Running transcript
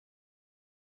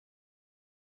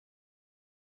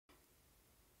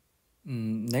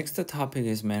Next topic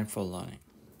is manifold learning.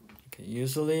 Okay,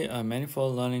 usually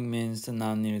manifold learning means the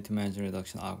non-linear dimension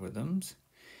reduction algorithms,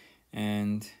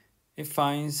 and they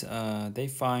find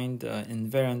the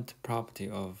invariant property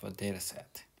of a data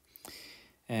set.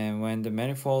 And when the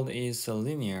manifold is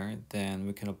linear, then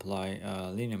we can apply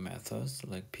linear methods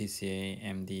like PCA,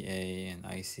 MDA, and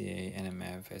ICA,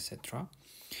 NMF, etc.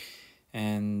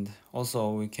 And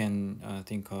also we can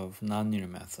think of non-linear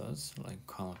methods like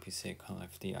kernel PCA, kernel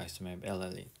FD, isomap,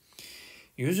 LLE.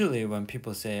 Usually when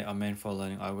people say manifold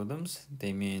learning algorithms,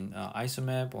 they mean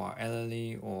isomap or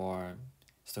LLE or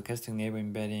stochastic neighbor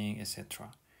embedding,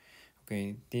 etc.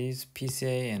 Okay, these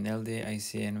PCA and LDA,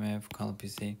 ICA, NMF, kernel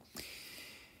PCA,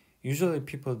 usually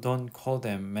people don't call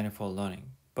them manifold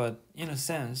learning, but in a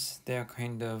sense, they are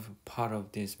kind of part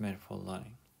of this manifold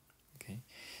learning. Okay,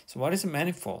 so what is a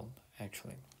manifold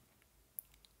actually?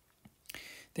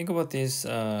 Think about this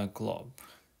globe.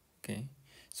 Okay,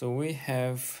 so we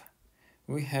have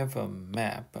a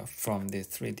map from the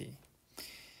 3D.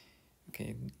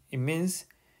 Okay, it means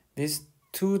this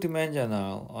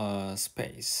two-dimensional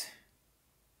space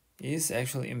is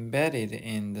actually embedded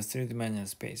in the three-dimensional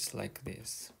space like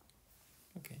this.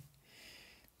 Okay,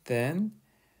 then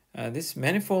this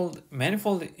manifold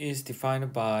is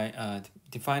defined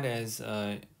as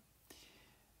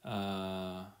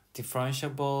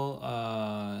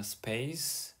differentiable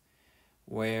space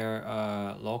where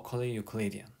locally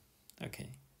Euclidean. Okay,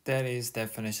 that is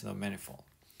definition of manifold.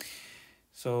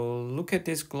 So look at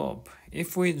this globe.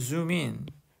 If we zoom in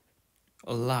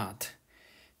a lot,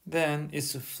 then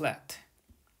it's flat.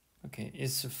 Okay,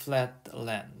 it's a flat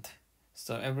land.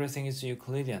 So everything is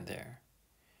Euclidean there.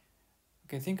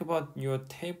 Okay, think about your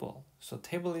table. So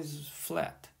table is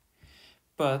flat.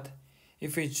 But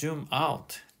if we zoom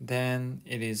out, then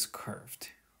it is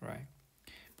curved, right?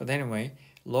 But anyway,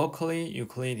 locally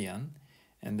Euclidean,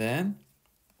 and then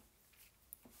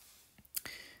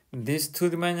this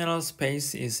two-dimensional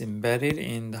space is embedded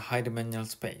in the high-dimensional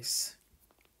space.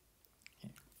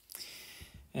 Okay.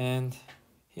 And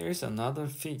here is another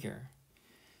figure.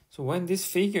 So when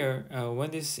this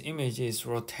image is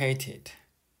rotated,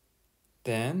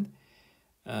 then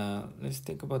let's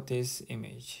think about this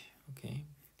image. Okay,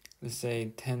 let's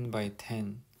say 10 by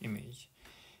 10 image.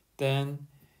 Then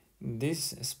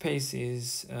this space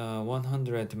is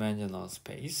 100-dimensional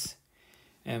space.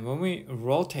 And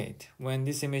when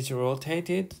this image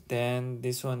rotated, then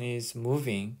this one is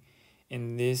moving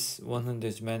in this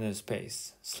 100-dimensional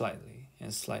space slightly,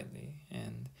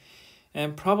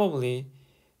 and probably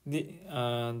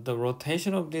the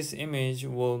rotation of this image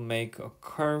will make a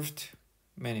curved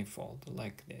manifold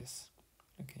like this.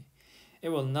 Okay, it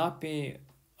will not be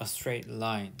a straight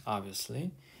line,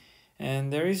 obviously,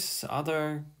 and there is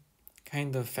other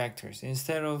kind of factors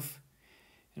instead of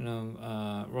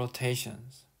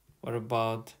rotations.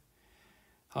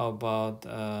 How about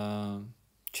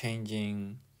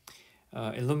changing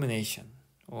illumination,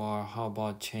 or how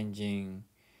about changing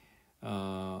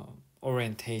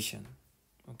orientation?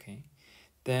 Okay,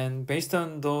 then based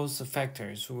on those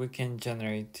factors, we can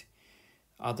generate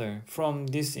from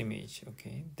this image.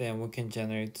 Okay, then we can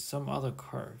generate some other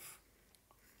curve.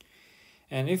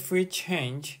 And if we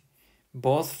change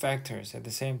both factors at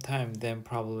the same time, then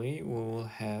probably we will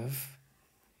have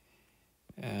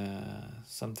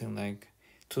something like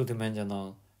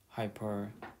two-dimensional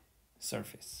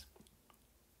hypersurface.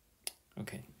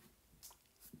 Okay,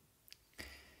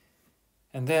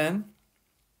 and then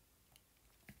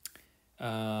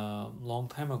long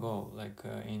time ago, like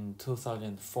in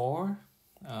 2004,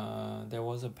 there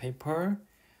was a paper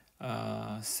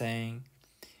saying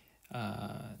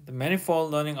the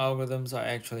manifold learning algorithms are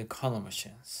actually kernel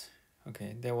machines.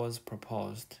 Okay, that was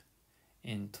proposed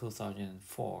in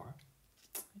 2004,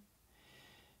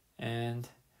 and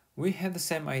we had the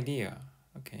same idea.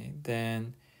 Okay,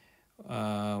 then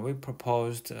we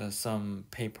proposed some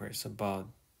papers about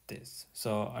this,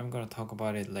 so I'm going to talk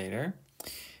about it later.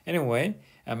 Anyway,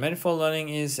 manifold learning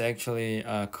is actually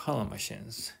kernel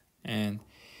machines. And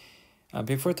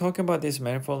before talking about these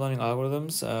manifold learning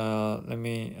algorithms, let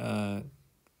me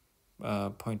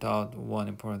point out one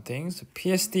important thing. So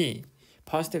PSD,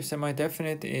 positive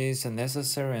semi-definite, is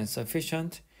necessary and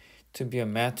sufficient to be a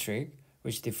metric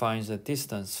which defines a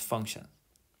distance function.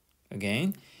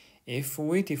 Again, if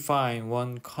we define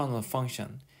one kernel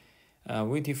function,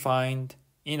 we defined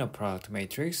inner product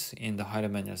matrix in the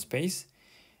high-dimensional space.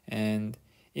 And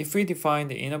if we define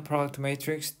the inner product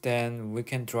matrix, then we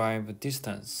can drive a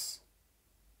distance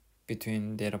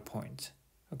between data points.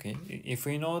 Okay, if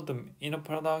we know the inner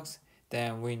products,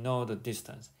 then we know the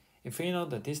distance. If we know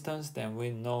the distance, then we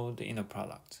know the inner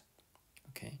product.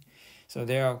 Okay, So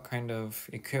they are kind of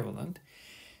equivalent.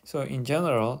 So in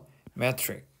general,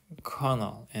 metric,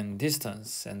 kernel, and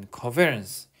distance and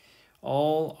covariance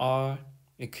all are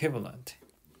equivalent.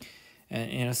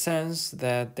 And in a sense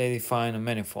that they define a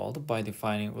manifold by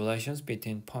defining relations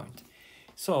between points.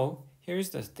 So here's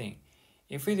the thing.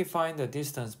 If we define the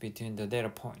distance between the data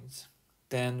points,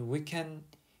 then we can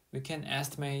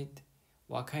estimate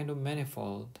what kind of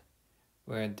manifold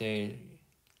where they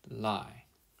lie.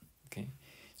 Okay,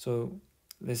 so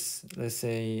let's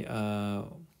say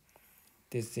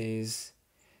this is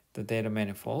the data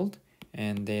manifold,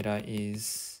 and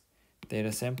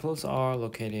data samples are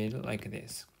located like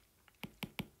this.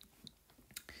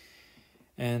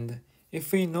 And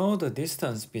if we know the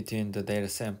distance between the data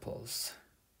samples,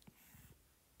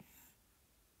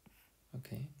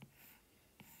 okay,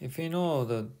 if we know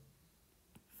the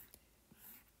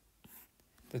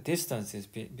distances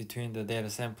between the data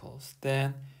samples,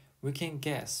 then we can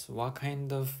guess what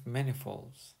kind of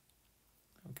manifolds.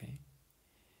 Okay,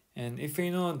 and if we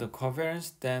know the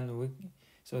covariance, then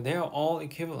so they are all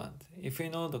equivalent. If we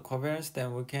know the covariance,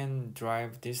 then we can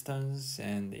derive distance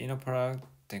and inner product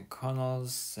and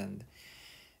kernels, and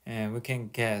we can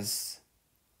guess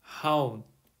how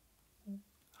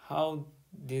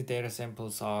these data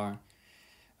samples are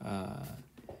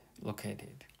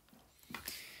located.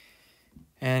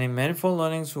 And in manifold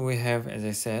learnings, we have, as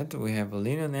I said, we have a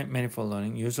linear manifold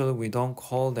learning. Usually we don't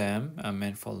call them a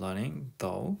manifold learning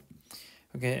though.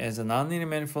 Okay, as a nonlinear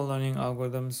manifold learning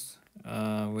algorithms,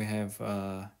 we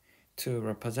have two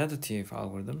representative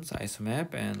algorithms,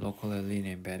 isomap and locally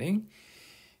linear embedding.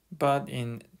 But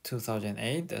in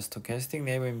 2008, the stochastic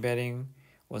neighbor embedding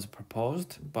was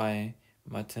proposed by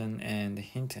Merton and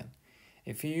Hinton.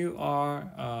 If you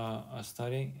are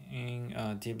studying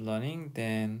deep learning,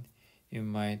 then you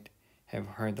might have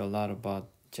heard a lot about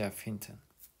Jeff Hinton.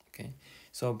 Okay,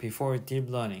 so before deep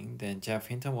learning, then Jeff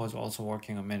Hinton was also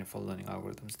working on manifold learning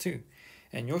algorithms too.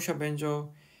 And Yoshua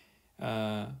Benjo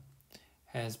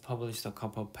has published a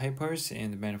couple of papers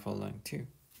in the manifold learning too.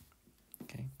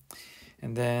 Okay,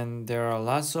 and then there are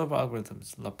lots of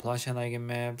algorithms, Laplacian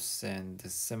eigenmaps and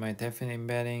semi-definite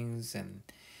embeddings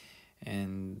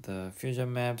and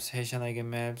fusion maps, Hessian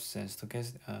eigenmaps, and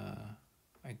stochastic.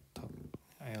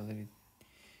 I already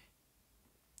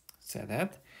said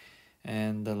that,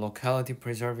 and the locality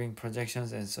preserving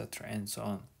projections, etc., and so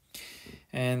on.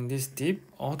 And this deep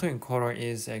autoencoder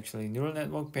is actually neural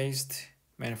network based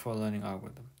manifold learning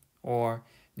algorithm, or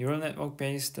neural network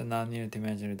based nonlinear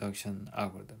dimension reduction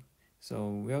algorithm. So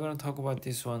we are going to talk about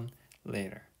this one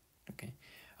later. Okay,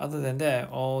 other than that,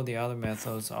 all the other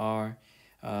methods are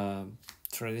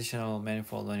traditional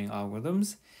manifold learning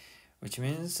algorithms, which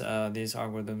means these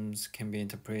algorithms can be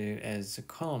interpreted as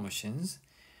kernel machines.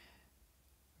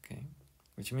 Okay,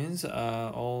 which means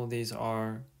all these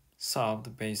are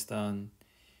solved based on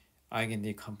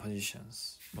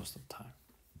eigendecompositions most of the time.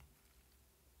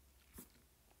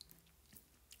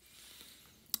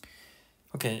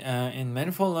 Okay, in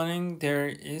manifold learning, there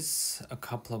are a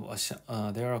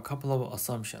couple of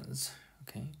assumptions.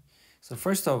 Okay, so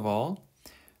first of all,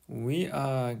 we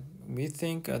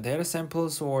think data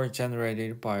samples were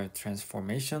generated by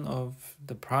transformation of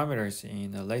the parameters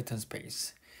in a latent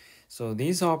space. So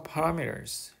these are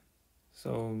parameters.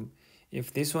 So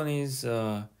if this one is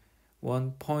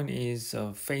one point is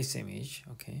a face image,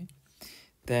 okay,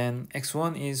 then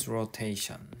x1 is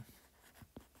rotation,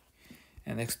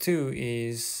 and x2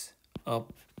 is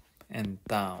up and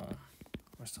down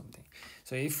or something.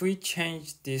 So if we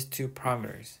change these two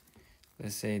parameters,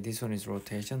 let's say this one is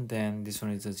rotation, then this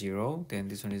one is a 0, then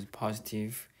this one is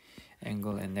positive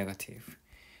angle and negative,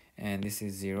 and this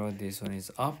is 0, this one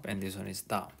is up, and this one is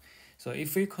down. So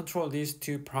if we control these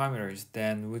two parameters,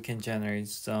 then we can generate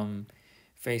some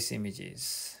face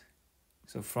images.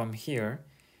 So from here,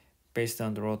 based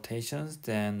on the rotations,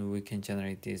 then we can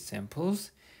generate these samples,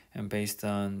 and based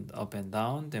on up and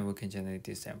down, then we can generate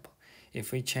this sample.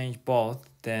 If we change both,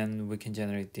 then we can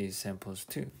generate these samples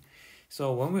too.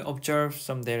 So when we observe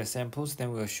some data samples,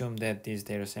 then we assume that these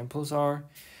data samples are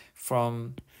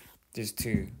from these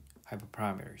two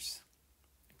hyperparameters.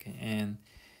 Okay, and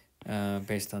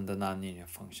based on the nonlinear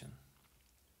function.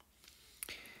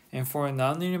 And for a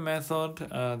nonlinear method,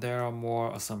 there are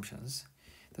more assumptions.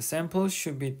 The samples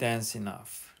should be dense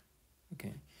enough.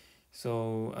 Okay,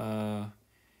 so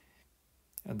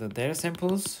the data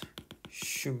samples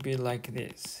should be like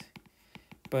this.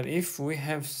 But if we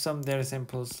have some data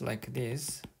samples like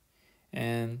this,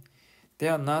 and they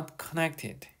are not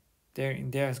connected, they're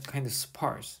kind of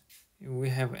sparse. We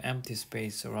have empty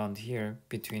space around here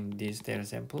between these data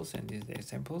samples and these data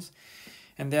samples,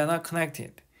 and they are not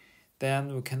connected.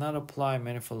 then we cannot apply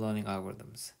manifold learning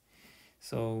algorithms.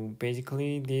 So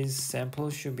basically these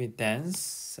samples should be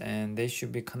dense and they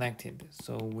should be connected.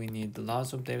 So we need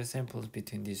lots of data samples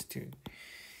between these two.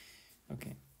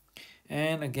 Okay.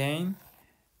 And again,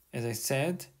 as I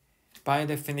said, by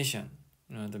definition,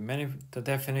 the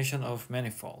definition of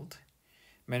manifold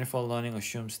learning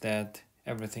assumes that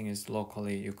everything is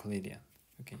locally Euclidean.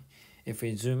 Okay. If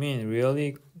we zoom in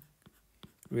really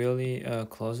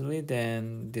closely,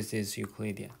 then this is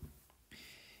Euclidean.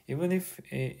 Even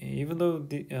though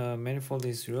the manifold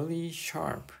is really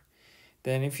sharp,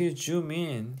 then if you zoom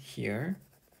in here,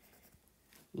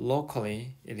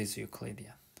 locally it is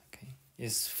Euclidean. Okay,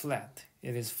 it's flat.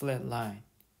 It is flat line.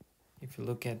 If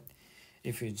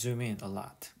you zoom in a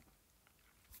lot.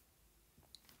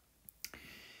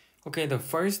 Okay, the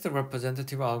first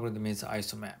representative algorithm is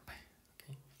isomap.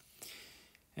 Okay,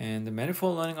 and the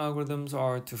manifold learning algorithms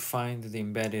are to find the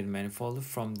embedded manifold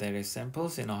from data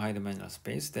samples in a high-dimensional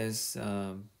space. There's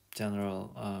a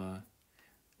general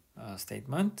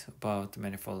statement about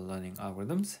manifold learning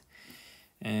algorithms.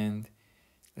 And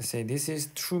let's say this is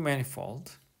true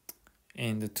manifold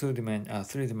in the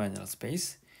three-dimensional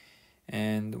space.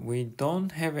 And we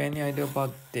don't have any idea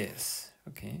about this.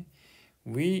 Okay,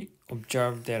 we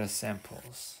observe data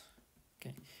samples.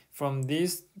 Okay, from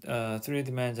these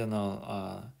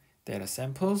three-dimensional data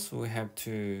samples, we have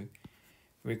to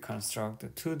reconstruct a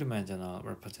two-dimensional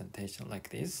representation like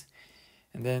this.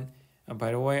 And then,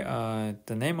 by the way,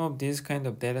 the name of this kind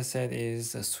of data set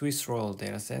is a Swiss roll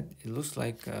data set. It looks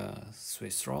like a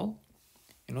Swiss roll,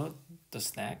 the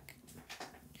snack.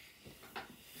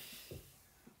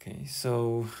 Okay,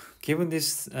 so given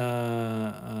this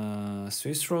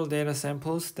Swiss roll data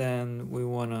samples, then we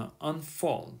want to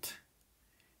unfold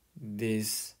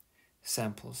these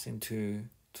samples into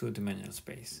two-dimensional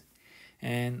space.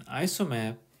 And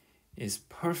isomap is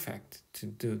perfect to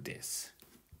do this.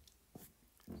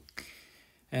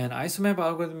 And isomap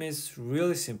algorithm is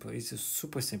really simple. It's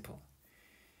super simple.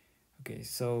 Okay,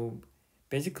 so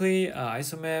basically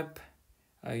isomap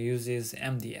uses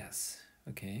MDS.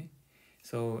 Okay.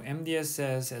 So MDS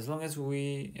says as long as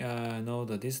we know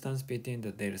the distance between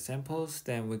the data samples,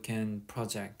 then we can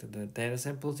project the data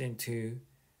samples into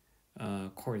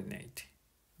coordinate.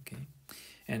 Okay,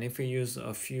 and if we use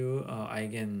a few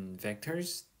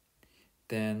eigenvectors,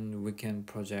 then we can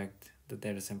project the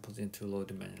data samples into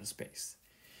low-dimensional space.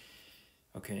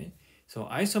 Okay, so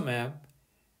isomap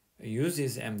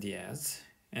uses MDS,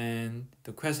 and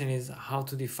the question is how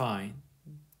to define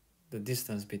the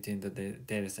distance between the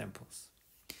data samples.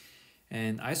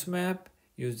 And isomap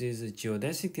uses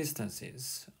geodesic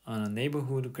distances on a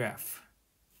neighborhood graph.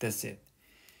 That's it.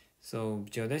 So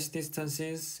geodesic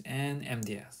distances and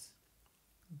MDS.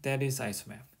 That is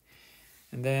isomap.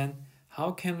 And then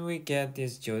how can we get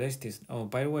this geodesic distance? Oh,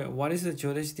 by the way, what is the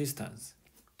geodesic distance?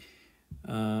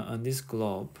 On this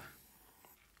globe,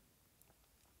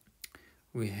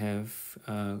 we have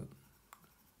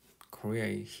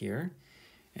Korea here,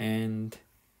 and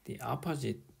the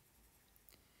opposite,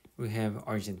 we have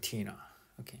Argentina.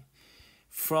 Okay,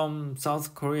 from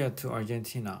South Korea to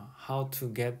Argentina, how to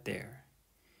get there?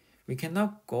 We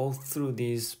cannot go through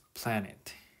this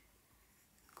planet,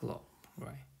 globe,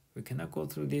 right? We cannot go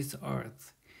through this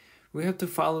Earth. We have to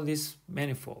follow this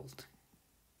manifold.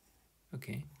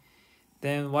 Okay,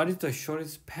 then what is the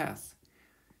shortest path?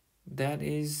 That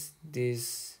is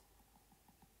this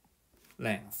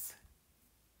length.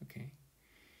 Okay,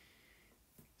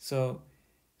 so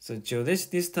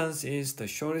geodesic distance is the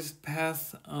shortest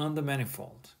path on the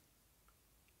manifold.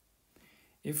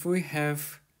 If we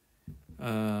have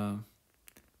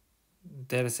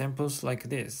data samples like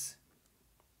this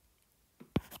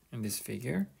in this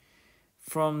figure,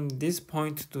 from this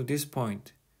point to this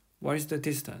point, what is the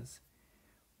distance?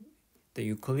 The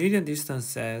Euclidean distance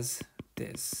says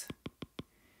this.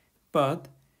 But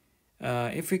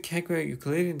if we calculate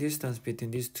Euclidean distance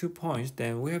between these 2 points,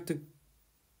 then we have to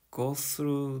go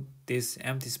through this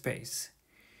empty space.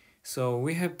 So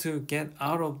we have to get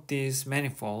out of this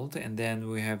manifold, and then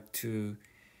we have to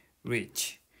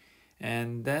reach.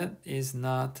 And that is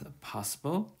not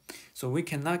possible. So we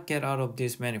cannot get out of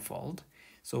this manifold.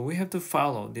 So we have to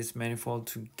follow this manifold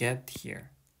to get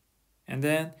here. And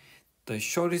then the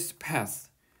shortest path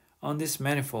on this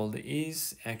manifold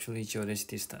is actually geodesic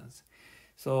distance.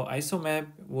 So isomap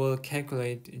will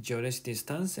calculate geodesic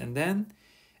distance, and then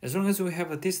as long as we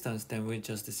have a distance, then we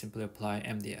just simply apply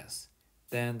MDS.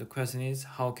 Then the question is,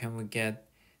 how can we get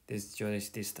this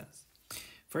geodesic distance?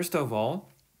 First of all,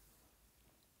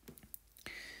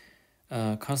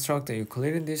 construct a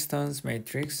Euclidean distance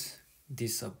matrix D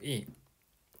sub E.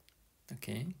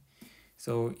 Okay,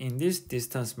 So in this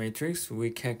distance matrix, we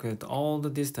calculate all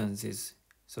the distances.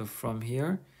 So from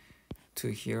here to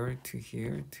here, to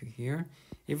here, to here,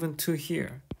 even to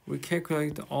here, we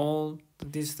calculate all the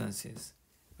distances.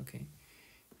 Okay,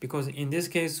 because in this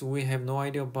case, we have no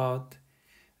idea about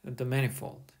the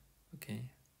manifold. Okay,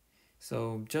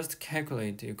 so just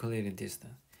calculate the Euclidean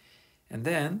distance. And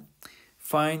then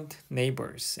find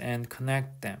neighbors and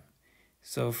connect them.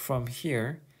 So from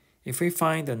here, if we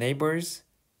find the neighbors,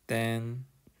 then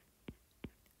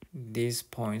these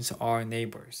points are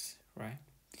neighbors, right?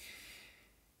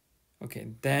 Okay,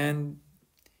 then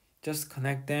just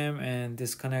connect them and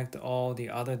disconnect all the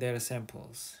other data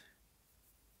samples.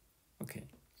 Okay,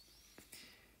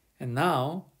 and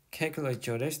now calculate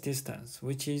geodesic distance,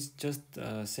 which is just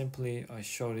simply a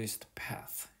shortest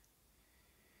path.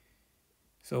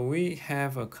 So we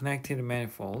have a connected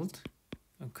manifold,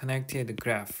 a connected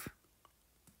graph.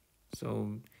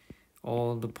 So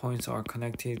all the points are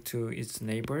connected to its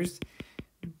neighbors,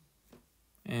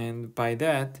 and by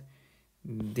that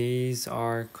these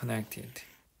are connected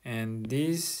and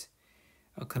these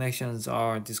connections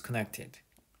are disconnected.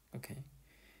 Okay,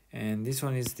 and this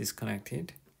one is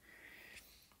disconnected,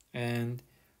 and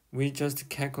we just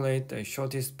calculate the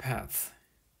shortest path.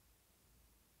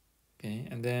 Okay,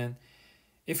 and then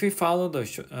if we follow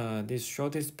the this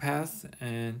shortest path,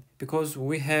 and because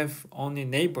we have only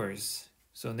neighbors,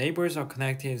 so neighbors are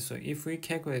connected, so if we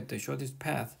calculate the shortest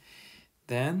path,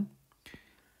 then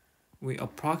we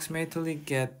approximately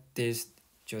get this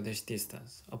geodesic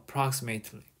distance.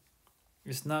 Approximately.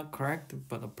 It's not correct,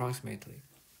 but approximately.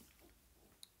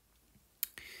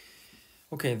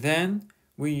 Okay, then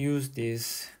we use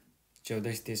this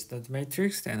geodesic distance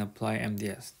matrix and apply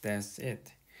MDS. That's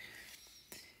it.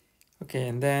 Okay,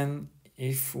 and then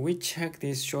if we check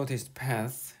this shortest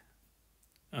path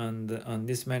on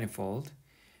this manifold,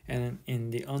 and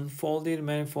in the unfolded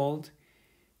manifold,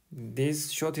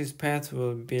 this shortest path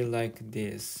will be like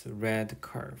this red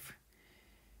curve,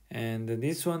 and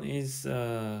this one is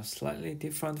slightly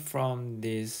different from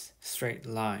this straight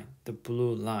line, the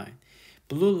blue line.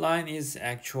 Blue line is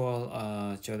actual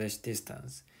geodesic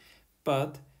distance,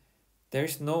 but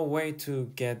there's no way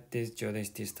to get this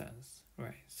geodesic distance,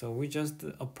 right? So we just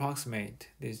approximate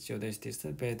this geodesic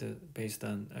distance based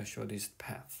on a shortest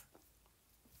path.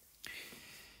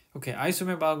 Okay,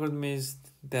 ISOMAP algorithm is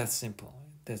that simple.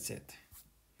 That's it.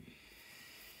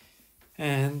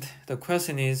 And the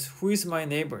question is, who is my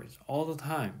neighbors all the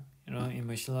time? You know, in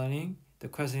machine learning, the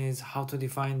question is how to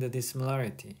define the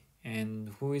dissimilarity and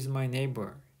who is my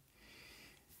neighbor.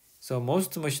 So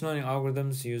most machine learning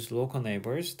algorithms use local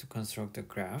neighbors to construct a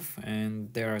graph,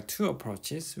 and there are two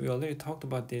approaches. We already talked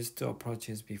about these two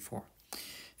approaches before.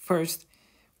 First,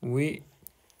 we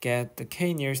get the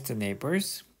k nearest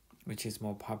neighbors, which is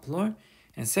more popular,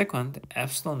 and second,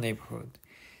 epsilon neighborhood.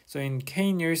 So in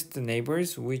k nearest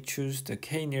neighbors, we choose the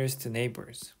k nearest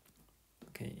neighbors.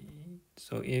 Okay,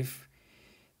 so if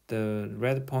the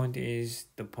red point is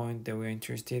the point that we're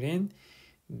interested in,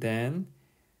 then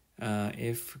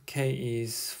if k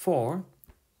is 4,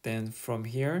 then from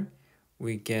here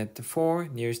we get the 4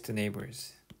 nearest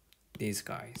neighbors, these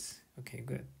guys. Okay,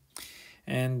 good.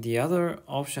 And the other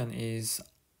option is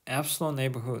epsilon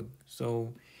neighborhood.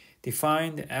 So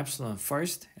define the epsilon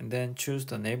first and then choose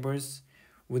the neighbors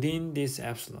within this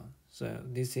epsilon. So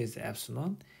this is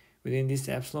epsilon. Within this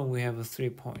epsilon we have 3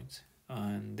 points,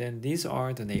 and then these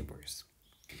are the neighbors.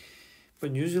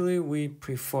 But usually we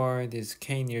prefer this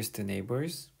k nearest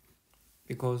neighbors,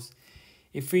 because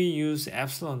if we use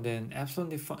epsilon, then epsilon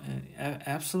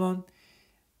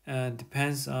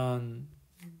depends on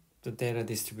the data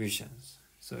distributions.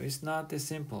 So it's not that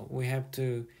simple. We have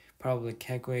to probably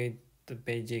calculate the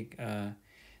basic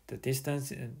the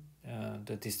distance and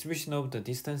the distribution of the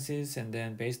distances, and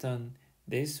then based on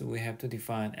this we have to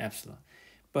define epsilon.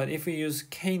 But if we use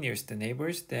k nearest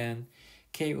neighbors, then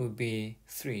k would be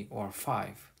 3 or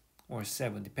 5 or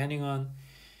 7, depending on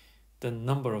the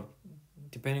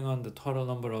total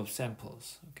number of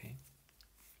samples. Okay,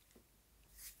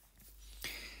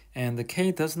 and the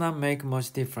k does not make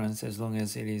much difference as long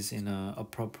as it is in an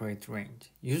appropriate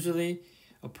range. Usually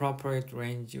appropriate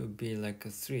range would be like a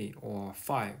 3 or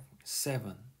 5,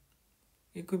 7.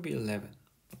 It could be 11.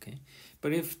 Okay,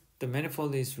 but if the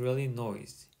manifold is really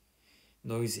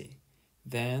noisy,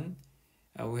 then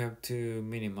we have to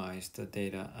minimize the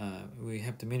data. We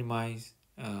have to minimize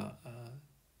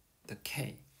the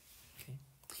k. Okay,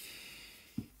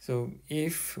 so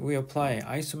if we apply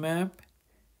ISOMAP,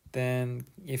 then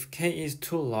if k is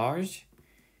too large,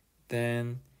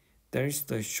 then there is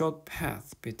the short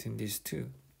path between these two.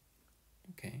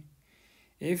 Okay,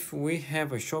 if we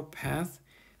have a short path,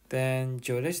 then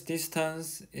geodesic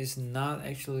distance is not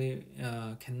actually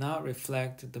cannot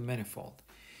reflect the manifold.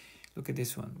 Look at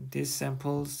this one. These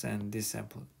samples and this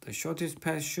sample. The shortest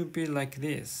path should be like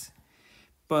this.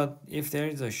 But if there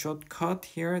is a shortcut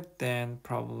here, then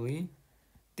probably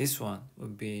this one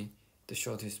would be the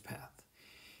shortest path.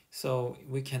 So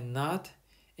we cannot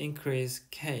increase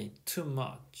k too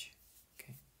much.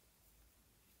 Okay.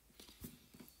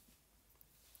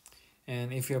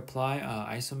 And if you apply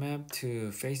isomap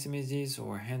to face images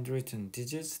or handwritten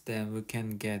digits, then we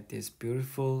can get these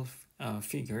beautiful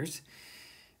figures.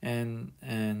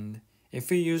 And if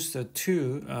we use the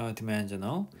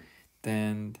two-dimensional,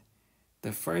 then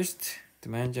the first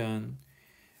dimension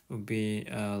would be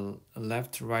a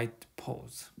left-right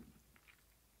pose.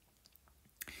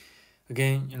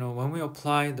 Again, when we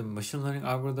apply the machine learning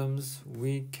algorithms,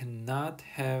 we cannot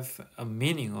have a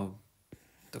meaning of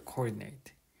the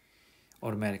coordinate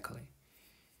automatically.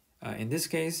 In this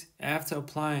case, after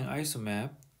applying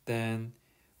isomap, then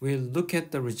we look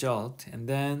at the result and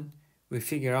then we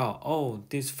figure out, oh,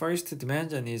 this first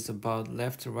dimension is about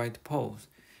left-right pose,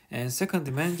 and second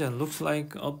dimension looks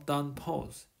like up-down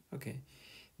pose. Okay,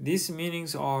 these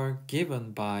meanings are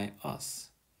given by us.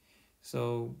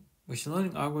 So machine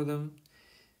learning algorithm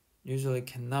usually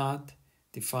cannot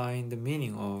define the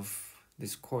meaning of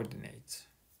these coordinates,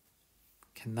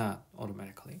 cannot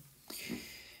automatically.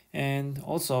 And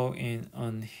also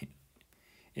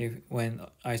when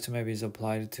isomap is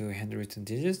applied to handwritten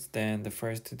digits, then the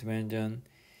first dimension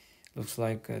looks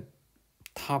like a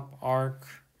top arc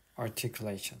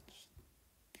articulations.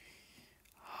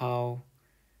 How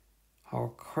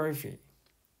curvy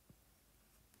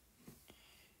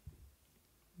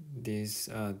this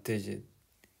digit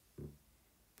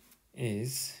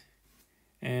is,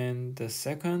 and the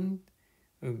second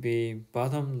will be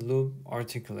bottom loop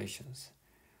articulations.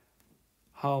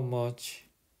 How much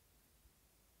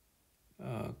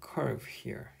curve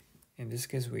here? In this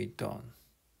case, we don't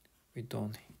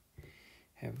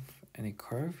have any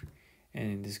curve,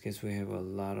 and in this case, we have a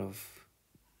lot of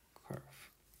curve.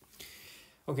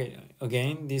 Okay,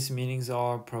 again, these meanings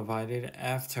are provided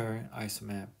after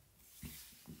isomap.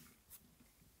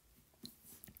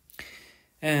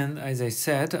 And as I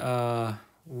said,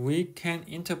 we can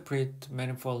interpret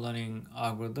manifold learning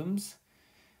algorithms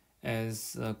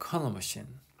as a kernel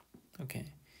machine. Okay,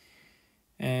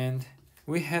 and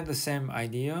we have the same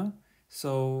idea.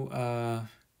 So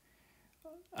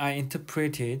I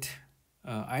interpreted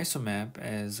isomap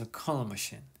as a kernel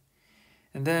machine.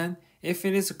 And then if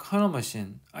it is a kernel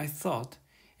machine, I thought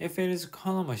if it is a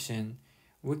kernel machine,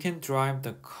 we can derive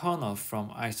the kernel from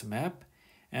isomap,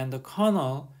 and the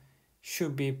kernel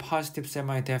should be positive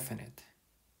semi-definite.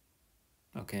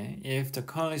 Okay, if the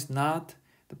kernel is not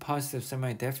the positive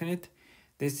semi-definite,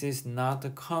 this is not a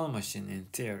kernel machine in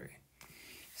theory.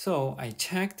 So I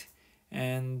checked,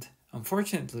 and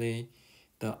unfortunately,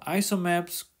 the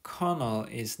isomap's kernel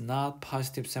is not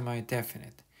positive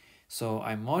semi-definite. So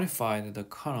I modified the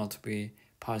kernel to be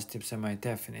positive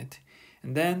semi-definite,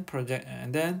 and then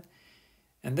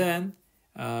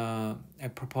I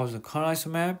proposed a kernel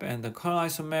isomap, and the kernel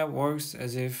isomap works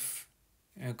as if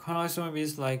a kernel isomap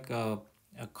is like a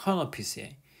kernel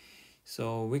PCA.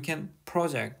 So we can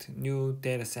project new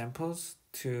data samples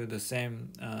to the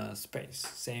same space,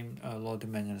 same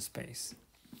low-dimensional space.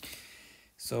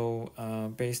 So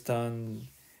based on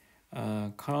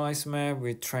kernel isomap,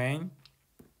 we train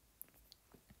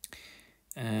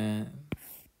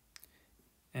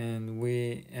and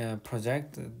we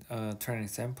project training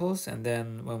samples, and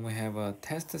then when we have a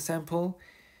test sample,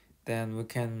 then we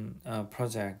can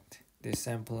project this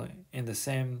sample in the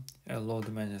same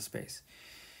low-dimensional space.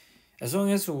 As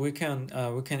long as we can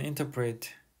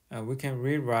interpret, we can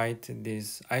rewrite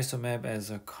this isomap as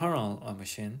a kernel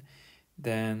machine,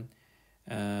 then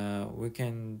we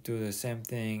can do the same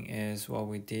thing as what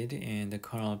we did in the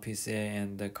kernel PCA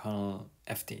and the kernel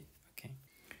FD. Okay,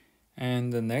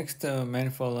 and the next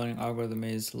manifold learning algorithm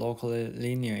is locally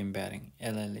linear embedding,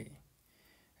 LLE.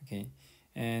 Okay,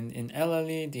 and in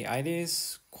LLE, the idea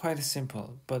is quite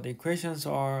simple, but the equations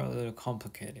are a little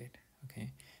complicated.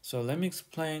 Okay, so let me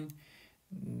explain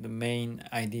the main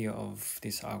idea of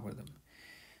this algorithm.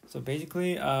 So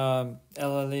basically,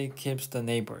 LLE keeps the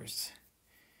neighbors.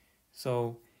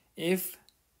 So if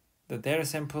the data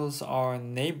samples are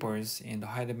neighbors in the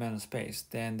high-dimensional space,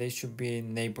 then they should be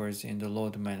neighbors in the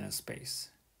low-dimensional space.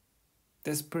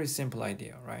 That's a pretty simple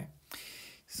idea, right?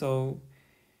 So,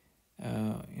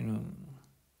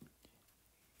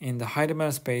 in the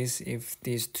high-dimensional space, if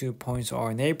these 2 points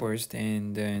are neighbors,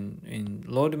 then in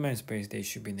low-dimensional space, they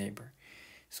should be neighbor.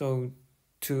 So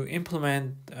to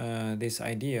implement this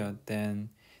idea, then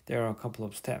there are a couple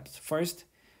of steps. First,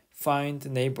 find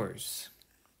neighbors.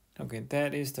 Okay,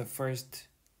 that is the first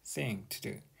thing to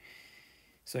do.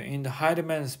 So in the high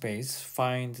dimensional space,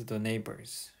 find the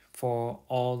neighbors for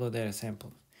all the data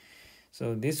samples.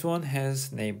 So this one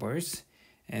has neighbors,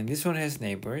 and this one has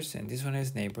neighbors, and this one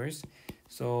has neighbors.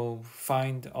 So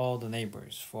find all the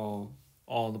neighbors for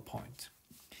all the points.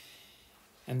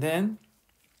 And then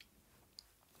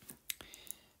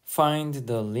find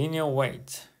the linear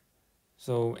weight.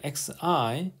 So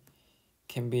xi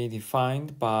can be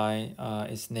defined by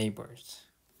its neighbors.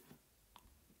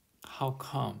 How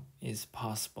come is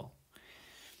possible?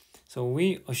 So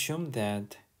we assume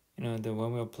that that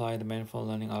when we apply the manifold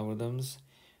learning algorithms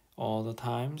all the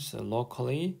times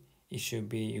locally, it should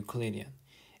be Euclidean.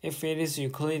 If it is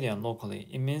Euclidean locally,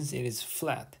 it means it is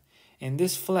flat. In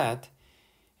this flat,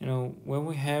 when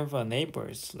we have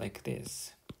neighbors like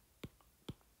this,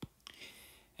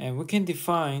 and we can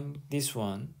define this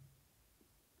one,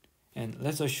 and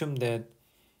let's assume that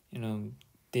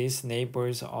these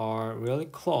neighbors are really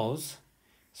close.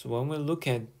 So when we look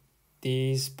at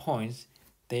these points,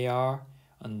 they are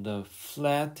on the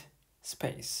flat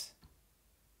space.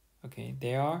 Okay,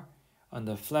 they are on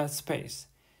the flat space,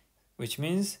 which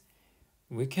means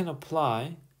we can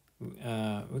apply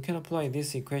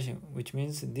this equation, which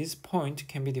means this point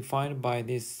can be defined by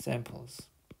these samples.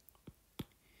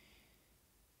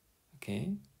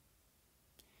 Okay,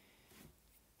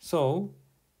 so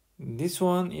this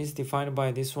one is defined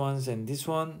by this ones, and this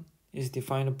one is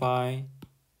defined by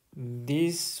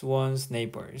these one's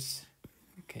neighbors.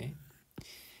 Okay,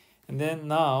 and then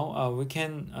now we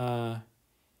can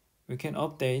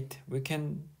update.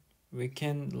 We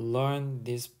can learn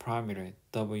this parameter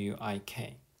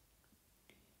Wik.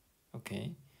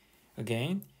 Okay,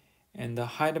 again, in the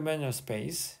high dimensional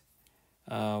space,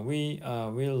 we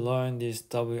learn this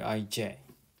Wij.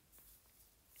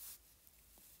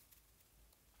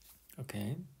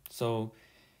 Okay, so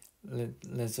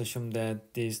let's assume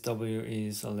that this W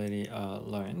is already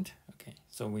learned. Okay,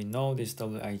 so we know this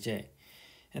Wij.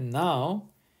 And now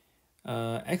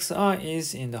xi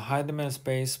is in the high dimensional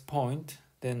space point.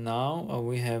 Then now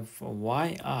we have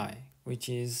yi, which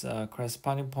is a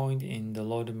corresponding point in the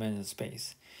low dimensional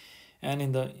space. And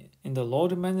in the low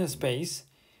dimensional space,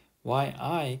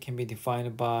 yi can be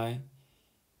defined by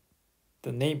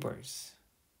the neighbors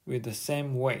with the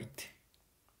same weight.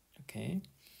 Okay,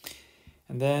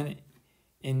 and then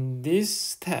in this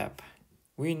step,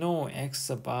 we know x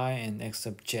sub I and x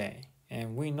sub j,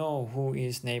 and we know who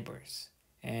is neighbors,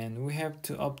 and we have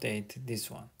to update this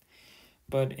one.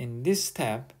 But in this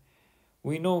step,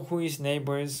 we know who is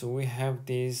neighbors. We have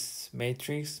this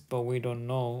matrix, but we don't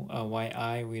know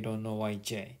yi, we don't know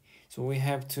yj. So we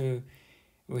have to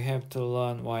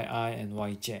learn yi and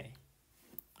yj.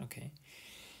 Okay,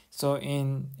 so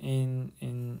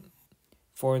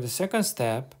for the second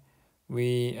step,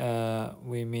 we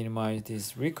minimize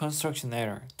this reconstruction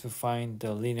error to find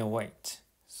the linear weight.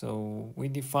 So we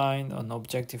define an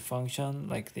objective function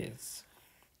like this.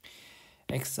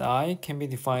 Xi can be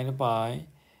defined by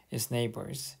its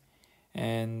neighbors,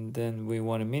 and then we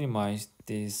want to minimize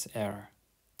this error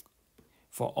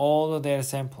for all the data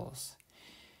samples.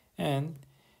 And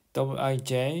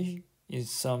Wij is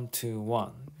summed to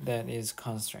 1. That is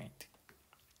constraint.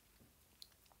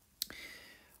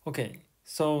 Okay,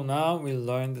 so now we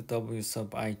learned the W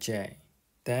sub ij.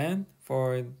 Then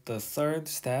for the third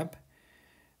step,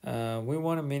 we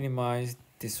want to minimize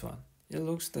this one. It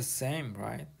looks the same,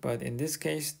 right? But in this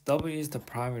case, W is the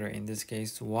parameter. In this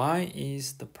case, Y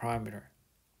is the parameter.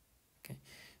 Okay,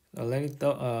 already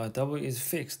W is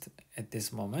fixed at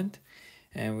this moment,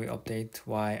 and we update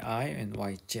Yi and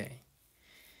Yj.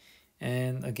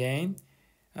 And again,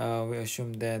 we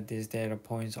assume that these data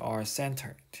points are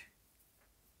centered.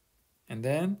 And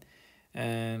then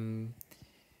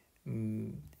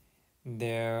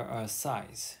their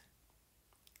size,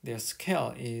 their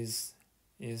scale is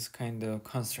kind of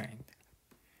constrained.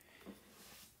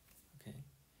 Okay,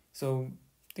 so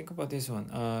think about this one.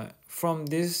 From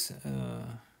this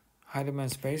high dimensional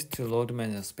space to low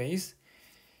dimensional space,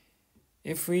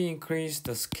 if we increase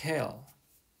the scale,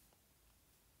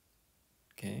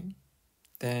 okay,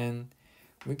 then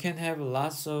we can have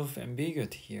lots of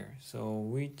ambiguity here. So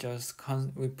we just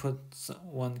we put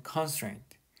one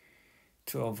constraint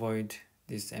to avoid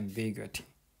this ambiguity.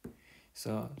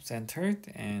 So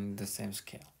centered and the same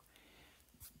scale.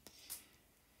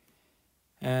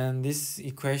 And these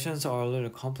equations are a little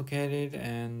complicated,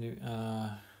 and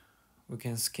we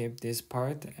can skip this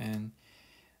part. And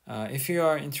if you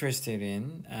are interested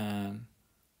in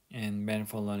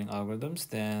manifold learning algorithms,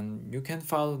 then you can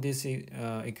follow these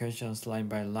equations line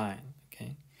by line.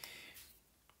 Okay,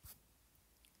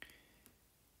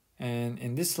 And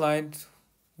in this slide,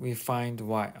 we find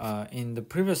y. In the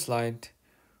previous slide,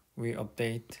 we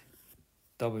update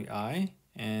wi,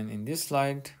 and in this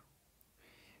slide,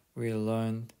 we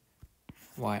learned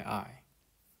yi.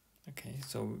 Okay,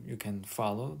 so you can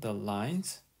follow the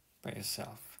lines by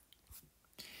yourself.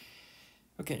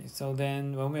 Okay, so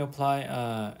then when we apply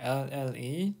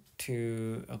LLE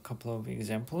to a couple of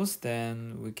examples,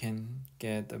 then we can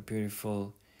get a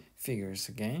beautiful figures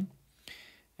again.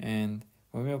 And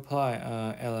when we apply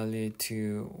LLE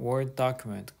to Word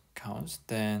document counts,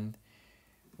 then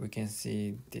we can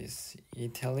see this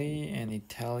Italy and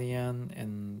Italian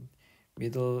and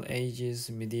Middle Ages,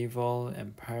 medieval,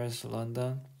 and Paris,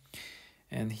 London.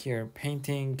 And here,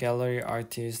 painting, gallery,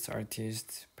 artist,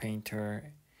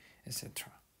 painter,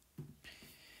 etc.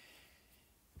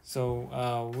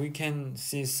 So we can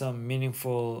see some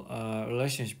meaningful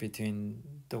relationship between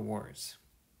the words.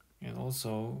 And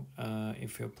also,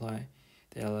 if you apply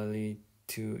the LLE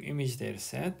to image data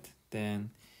set,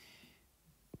 then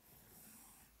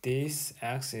this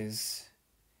axis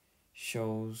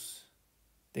shows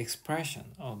the expression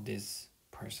of this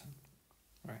person,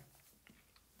 right?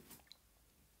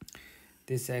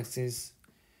 This axis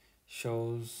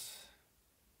shows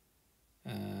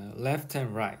left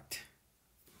and right.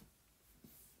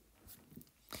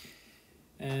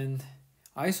 And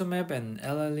ISOMAP and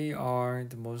LLE are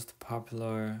the most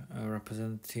popular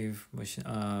representative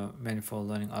manifold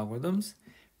learning algorithms,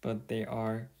 but they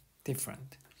are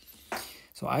different.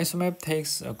 So ISOMAP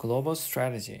takes a global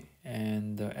strategy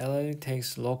and the LLE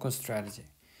takes local strategy.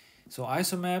 So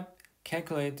ISOMAP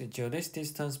calculates the geodesic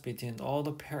distance between all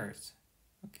the pairs,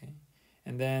 okay,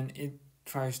 and then it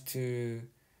tries to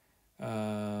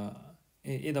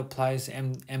it applies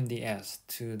MDS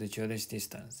to the geodesic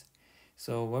distance.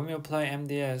 So when we apply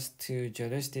MDS to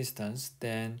geodesic distance,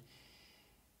 then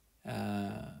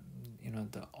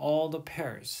all the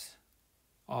pairs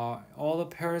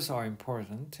are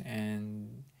important,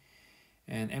 and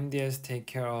MDS take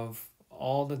care of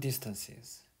all the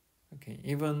distances. Okay,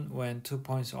 even when 2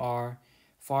 points are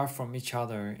far from each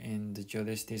other in the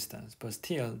geodesic distance, but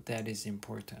still that is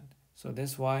important. So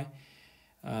that's why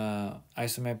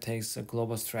ISOMAP takes a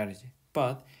global strategy.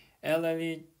 But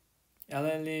LLE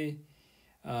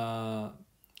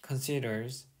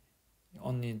considers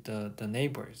only the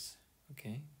neighbors.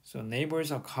 Okay, so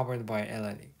neighbors are covered by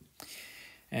LLE.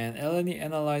 And LLE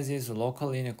analyzes local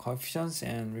linear coefficients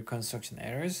and reconstruction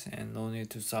errors, and no need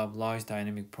to solve large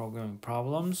dynamic programming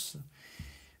problems,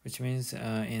 which means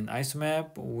in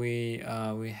ISOMAP we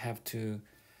have to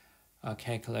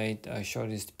calculate a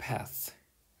shortest path.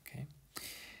 Okay,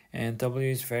 and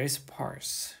W is very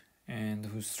sparse, and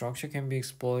whose structure can be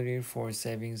exploited for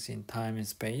savings in time and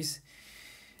space.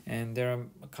 And there are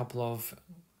a couple of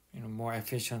more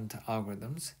efficient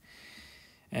algorithms.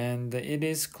 And it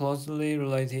is closely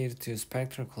related to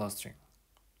spectral clustering.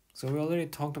 So we already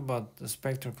talked about the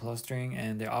spectral clustering,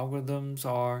 and the algorithms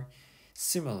are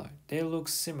similar. They look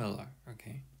similar,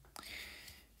 okay?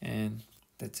 And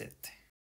that's it.